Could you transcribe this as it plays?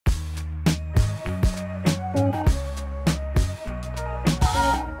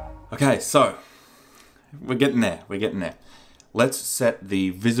Okay, so we're getting there. We're getting there. Let's set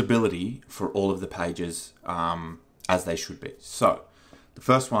the visibility for all of the pages as they should be. So the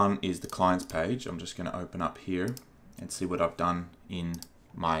first one is the client's page. I'm just going to open up here and see what I've done in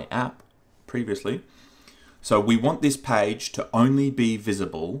my app previously. So we want this page to only be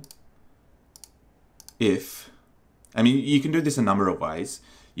visible if, I mean, you can do this a number of ways.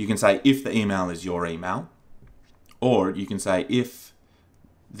 You can say if the email is your email, or you can say if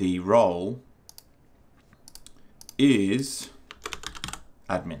the role is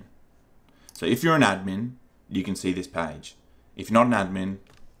admin. So if you're an admin, you can see this page. If you're not an admin,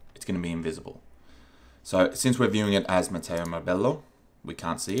 it's going to be invisible. So since we're viewing it as Matteo Marbello, we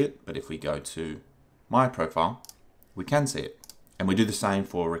can't see it, but if we go to my profile, we can see it. And we do the same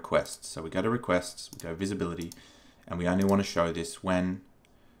for requests. So we go to requests, we go visibility, and we only want to show this when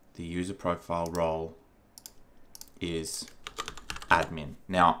the user profile role is admin.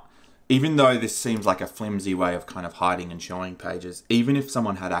 Now, even though this seems like a flimsy way of kind of hiding and showing pages, even if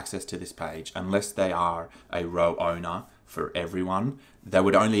someone had access to this page, unless they are a row owner for everyone, they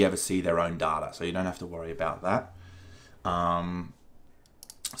would only ever see their own data. So you don't have to worry about that.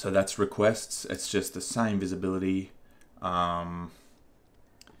 So that's requests. It's just the same visibility. Then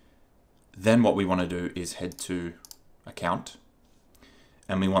what we want to do is head to account.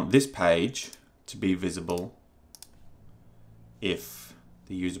 And we want this page to be visible if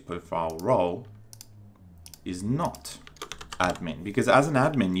the user profile role is not admin. Because as an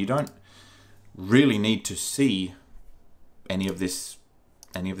admin, you don't really need to see any of these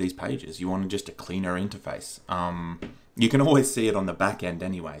pages. You want just a cleaner interface. You can always see it on the back end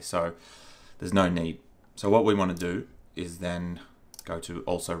anyway, so there's no need. So what we want to do is then go to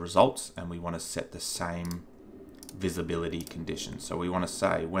also results, and we want to set the same visibility conditions. So we want to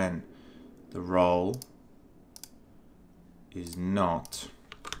say when the role is not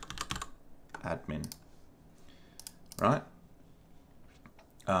admin, right?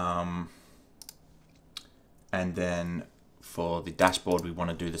 And then for the dashboard, we want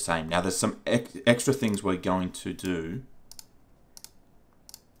to do the same. Now there's some extra things we're going to do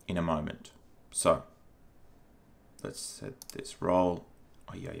in a moment. So let's set this role.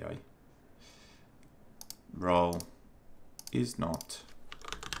 Role is not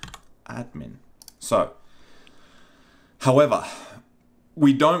admin. So, however,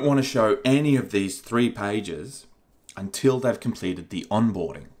 we don't want to show any of these 3 pages until they've completed the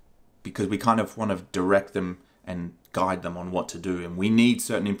onboarding, because we kind of want to direct them and guide them on what to do, and we need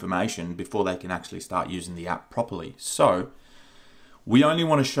certain information before they can actually start using the app properly. So we only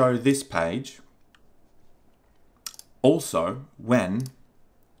want to show this page also when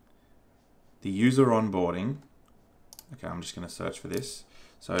the user onboarding, okay, I'm just going to search for this.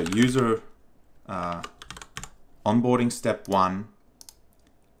 So user onboarding step 1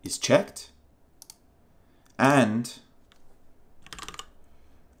 is checked, and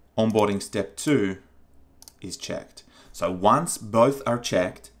onboarding step 2 is checked. So once both are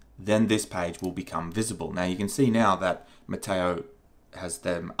checked, then this page will become visible. Now you can see now that Matteo has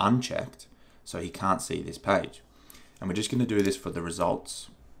them unchecked, so he can't see this page. And we're just going to do this for the results.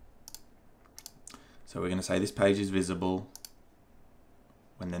 So we're going to say this page is visible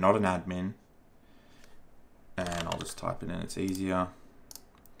when they're not an admin. And I'll just type it in, it's easier.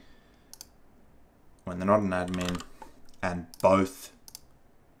 When they're not an admin and both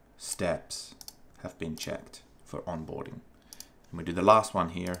steps have been checked for onboarding. And we do the last one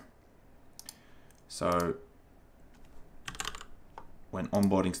here. So when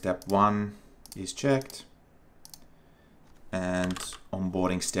onboarding step 1 is checked and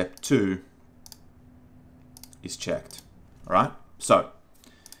onboarding step 2 is checked. All right. So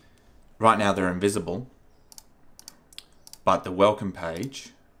right now they're invisible, but the welcome page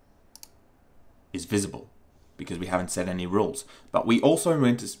is visible because we haven't set any rules. But we also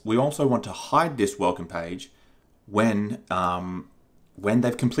want to hide this welcome page when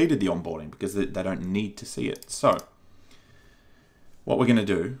they've completed the onboarding, because they don't need to see it. So what we're going to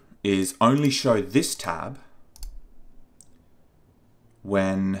do is only show this tab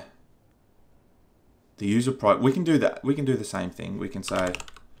when the user we can do that. We can do the same thing. We can say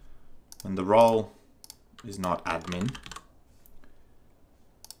when the role is not admin.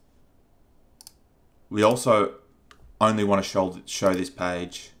 We also only want to show this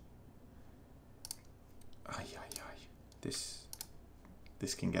page.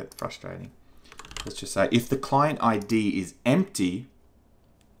 This can get frustrating. Let's just say if the client ID is empty,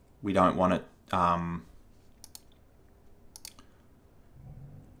 we don't want it.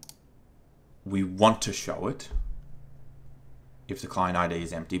 We want to show it if the client ID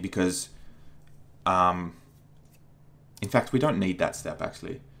is empty, because in fact we don't need that step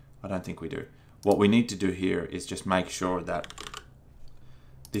actually. I don't think we do. What we need to do here is just make sure that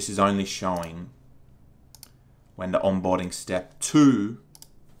this is only showing when the onboarding step 2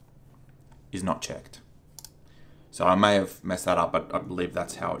 is not checked. So I may have messed that up, but I believe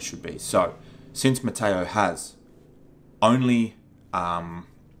that's how it should be. So since Matteo has only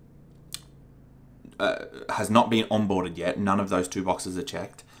has not been onboarded yet, none of those 2 boxes are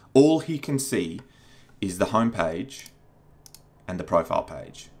checked, all he can see is the home page and the profile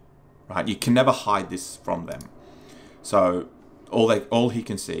page, right? You can never hide this from them. So all he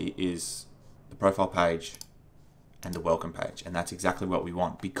can see is the profile page and the welcome page, and that's exactly what we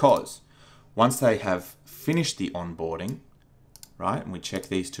want, because once they have finished the onboarding, right, and we check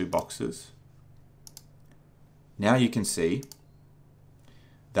these 2 boxes, now you can see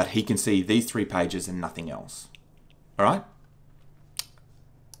that he can see these 3 pages and nothing else. All right?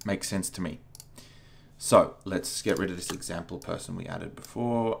 Makes sense to me. So let's get rid of this example person we added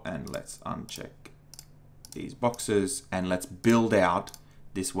before, and let's uncheck these boxes, and let's build out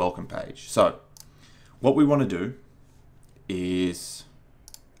this welcome page. So what we want to do is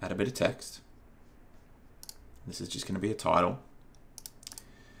add a bit of text. This is just going to be a title.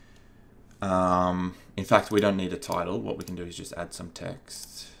 In fact, we don't need a title. What we can do is just add some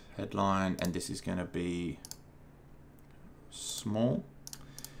text, headline, and this is going to be small,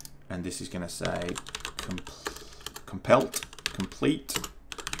 and this is going to say complete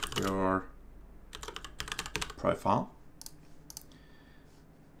your profile.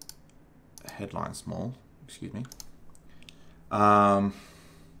 Headline small, excuse me. Then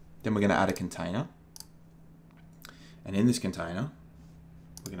we're going to add a container, and in this container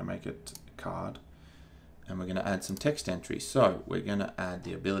we're going to make it a card, and we're going to add some text entries. So we're going to add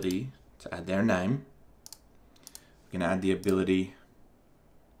the ability to add their name. We're going to add the ability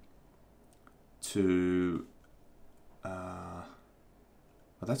to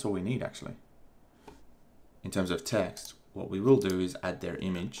well, that's all we need actually. In terms of text, what we will do is add their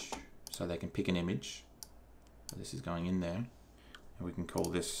image, so they can pick an image. So this is going in there, and we can call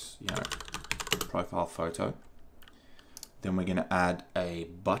this, you know, profile photo. Then we're going to add a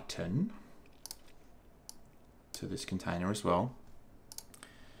button to this container as well,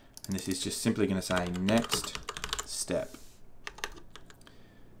 and this is just simply going to say next step.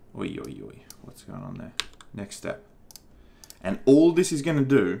 Oi, oi, oi, what's going on there? Next step. And all this is going to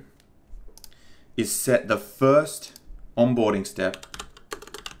do is set the first onboarding step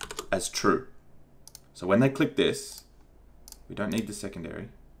as true. So when they click this, we don't need the secondary.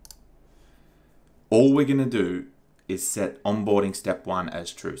 All we're going to do is set onboarding step 1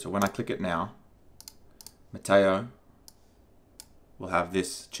 as true. So when I click it now, Matteo will have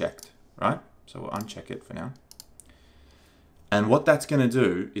this checked, right? So we'll uncheck it for now. And what that's going to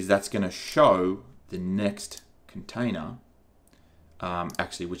do is that's going to show the next container,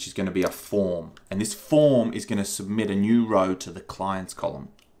 actually, which is going to be a form. And this form is going to submit a new row to the clients column.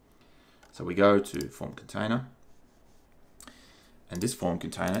 So we go to form container, and this form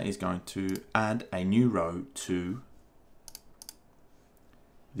container is going to add a new row to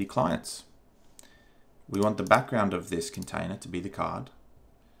the clients. We want the background of this container to be the card.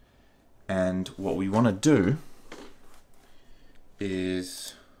 And what we want to do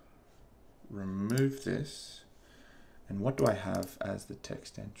is remove this. And what do I have as the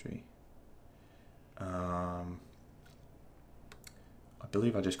text entry? I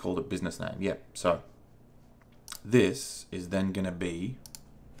believe I just called it business name. Yep. So this is then going to be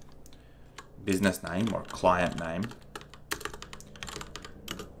business name or client name.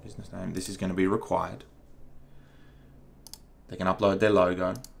 Business name. This is going to be required. They can upload their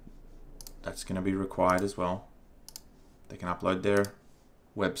logo. That's going to be required as well. They can upload their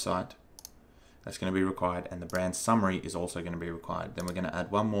website. That's going to be required, and the brand summary is also going to be required. Then we're going to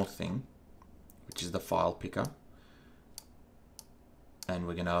add one more thing, which is the file picker. And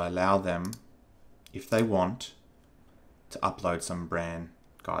we're going to allow them, if they want, to upload some brand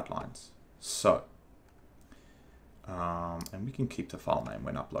guidelines. So, and we can keep the file name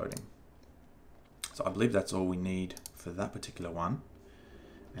when uploading. So I believe that's all we need for that particular one.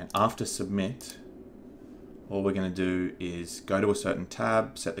 And after submit, all we're going to do is go to a certain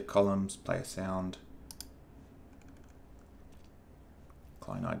tab, set the columns, play a sound.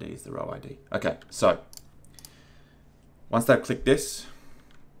 Client ID is the row ID. Okay, so once they've clicked this,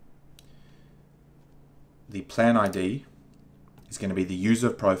 the plan ID is going to be the user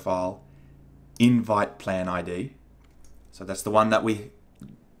profile invite plan ID. So that's the one that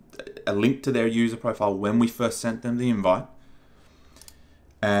a link to their user profile when we first sent them the invite.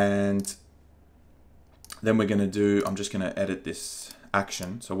 And then we're going to do, I'm just going to edit this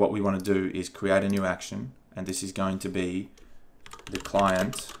action. So what we want to do is create a new action, and this is going to be the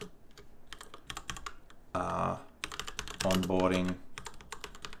client onboarding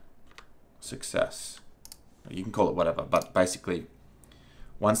success. You can call it whatever, but basically,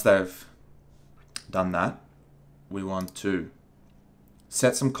 once they've done that, we want to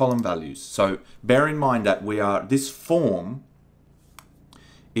set some column values. So bear in mind that this form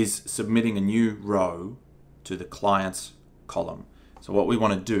is submitting a new row to the client's column. So what we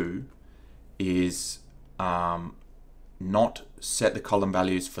want to do is not set the column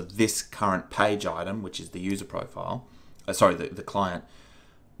values for this current page item, which is the user profile, the client.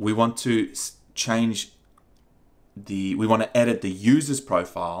 We want to change we want to edit the user's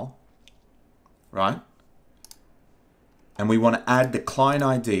profile, right? And we want to add the client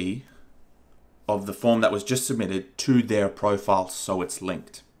ID of the form that was just submitted to their profile so it's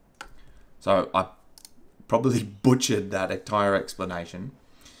linked. So I probably butchered that entire explanation,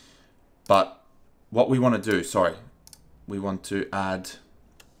 but what we want to do, we want to add,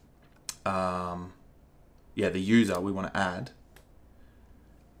 the user, we want to add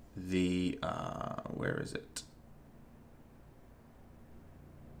the, where is it?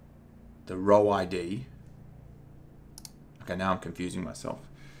 The row ID. Okay, now I'm confusing myself.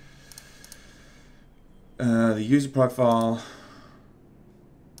 The user profile.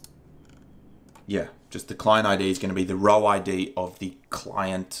 Yeah, just the client ID is going to be the row ID of the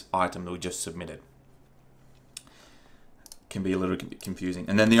client item that we just submitted. Can be a little bit confusing.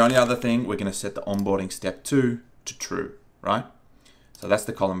 And then the only other thing, we're going to set the onboarding step 2 to true, right? So that's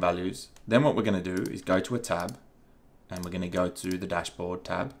the column values. Then what we're going to do is go to a tab, and we're going to go to the dashboard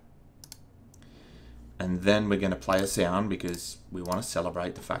tab. And then we're going to play a sound because we want to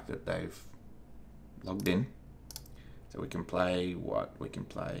celebrate the fact that they've logged in. So we can play what? We can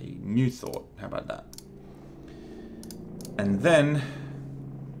play New Thought. How about that? And then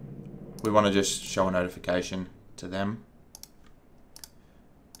we want to just show a notification to them.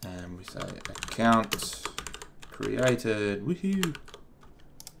 And we say account created, woohoo.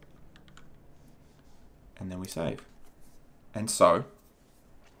 And then we save. And so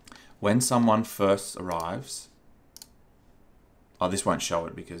when someone first arrives, this won't show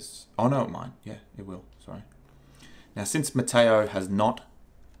it because, oh no, it might. Yeah, it will, sorry. Now, since Matteo has not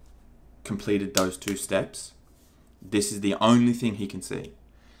completed those 2 steps, this is the only thing he can see.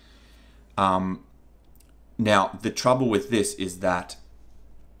 Now, the trouble with this is that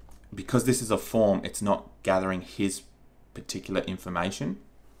because this is a form, it's not gathering his particular information.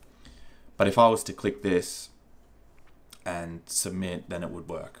 But if I was to click this and submit, then it would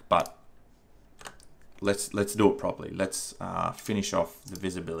work. But let's do it properly. Let's finish off the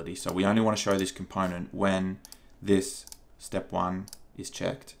visibility. So we only want to show this component when this step 1 is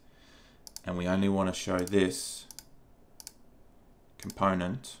checked, and we only want to show this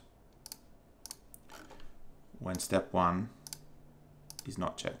component when step 1 is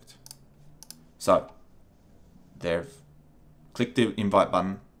not checked. So they've clicked the invite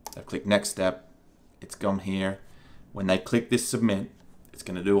button, they've clicked next step, it's gone here. When they click this submit, it's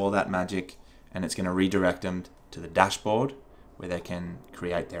going to do all that magic, and it's going to redirect them to the dashboard where they can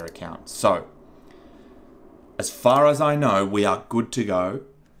create their account. So as far as I know, we are good to go.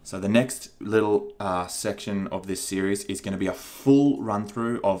 So the next little section of this series is going to be a full run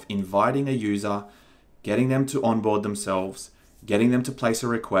through of inviting a user, getting them to onboard themselves, getting them to place a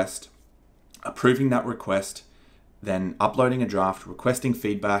request, approving that request, then uploading a draft, requesting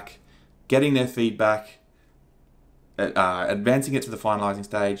feedback, getting their feedback, advancing it to the finalizing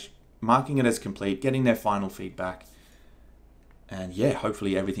stage, marking it as complete, getting their final feedback. And yeah,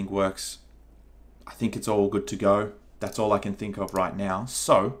 hopefully everything works. I think it's all good to go. That's all I can think of right now.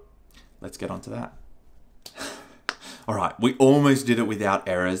 So let's get on to that. All right, we almost did it without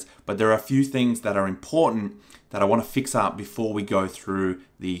errors, but there are a few things that are important that I want to fix up before we go through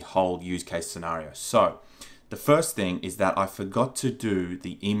the whole use case scenario. So the first thing is that I forgot to do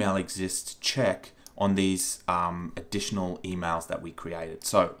the email exists check on these additional emails that we created.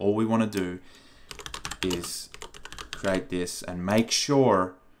 So all we want to do is create this and make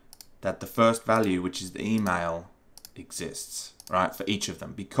sure that the first value, which is the email, exists, right, for each of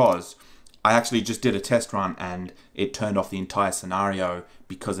them, because I actually just did a test run and it turned off the entire scenario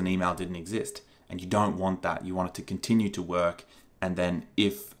because an email didn't exist. And you don't want that. You want it to continue to work, and then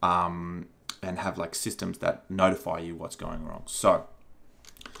if and have like systems that notify you what's going wrong. So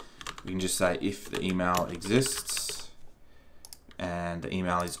we can just say if the email exists, and the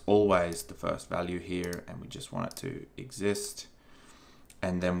email is always the first value here, and we just want it to exist.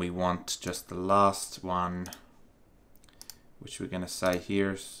 And then we want just the last one, which we're going to say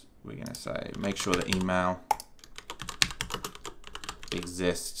here. We're going to say make sure the email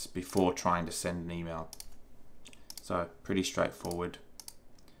exists before trying to send an email. So pretty straightforward.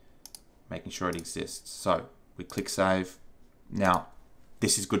 making sure it exists. So we click save. Now,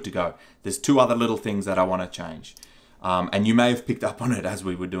 this is good to go. There's two other little things that I want to change. And you may have picked up on it as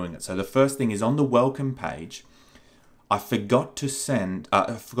we were doing it. So the first thing is on the welcome page, I forgot to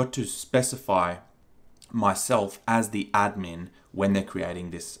specify myself as the admin when they're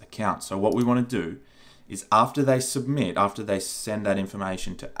creating this account. So what we want to do is after they submit, after they send that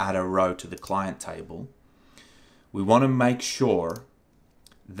information to add a row to the client table, we want to make sure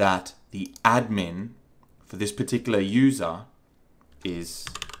that the admin for this particular user is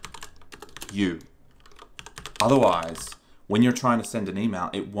you. Otherwise, when you're trying to send an email,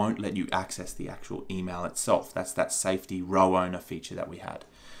 it won't let you access the actual email itself. That's that safety row owner feature that we had.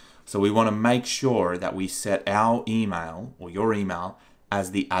 So we want to make sure that we set our email or your email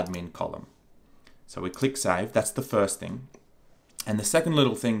as the admin column. So we click save. That's the first thing. And the second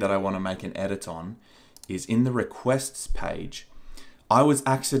little thing that I want to make an edit on is in the requests page, I was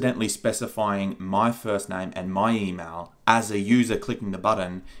accidentally specifying my first name and my email as a user clicking the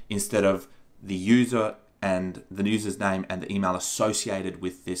button instead of the user and the user's name and the email associated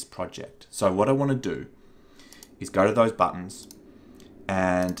with this project. So what I want to do is go to those buttons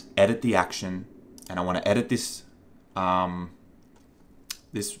and edit the action, and I want to edit this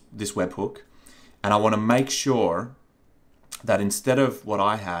this webhook, and I want to make sure that instead of what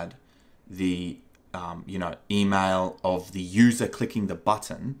I had, the email of the user clicking the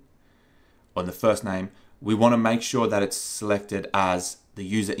button on the first name, we want to make sure that it's selected as the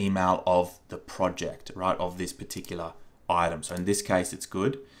user email of the project, right, of this particular item. So in this case, it's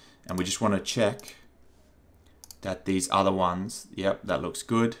good. And we just want to check that these other ones, yep, that looks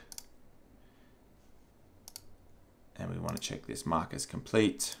good. And we want to check this mark as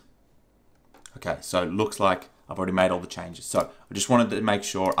complete. Okay, so it looks like I've already made all the changes. So I just wanted to make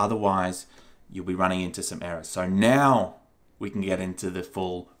sure, otherwise you'll be running into some errors. So now we can get into the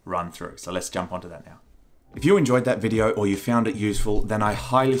full run through. So let's jump onto that now. If you enjoyed that video or you found it useful, then I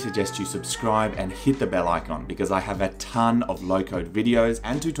highly suggest you subscribe and hit the bell icon, because I have a ton of low-code videos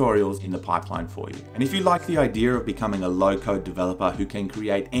and tutorials in the pipeline for you. And if you like the idea of becoming a low-code developer who can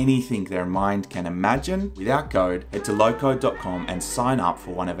create anything their mind can imagine without code, head to loqode.com and sign up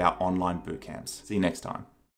for one of our online bootcamps. See you next time.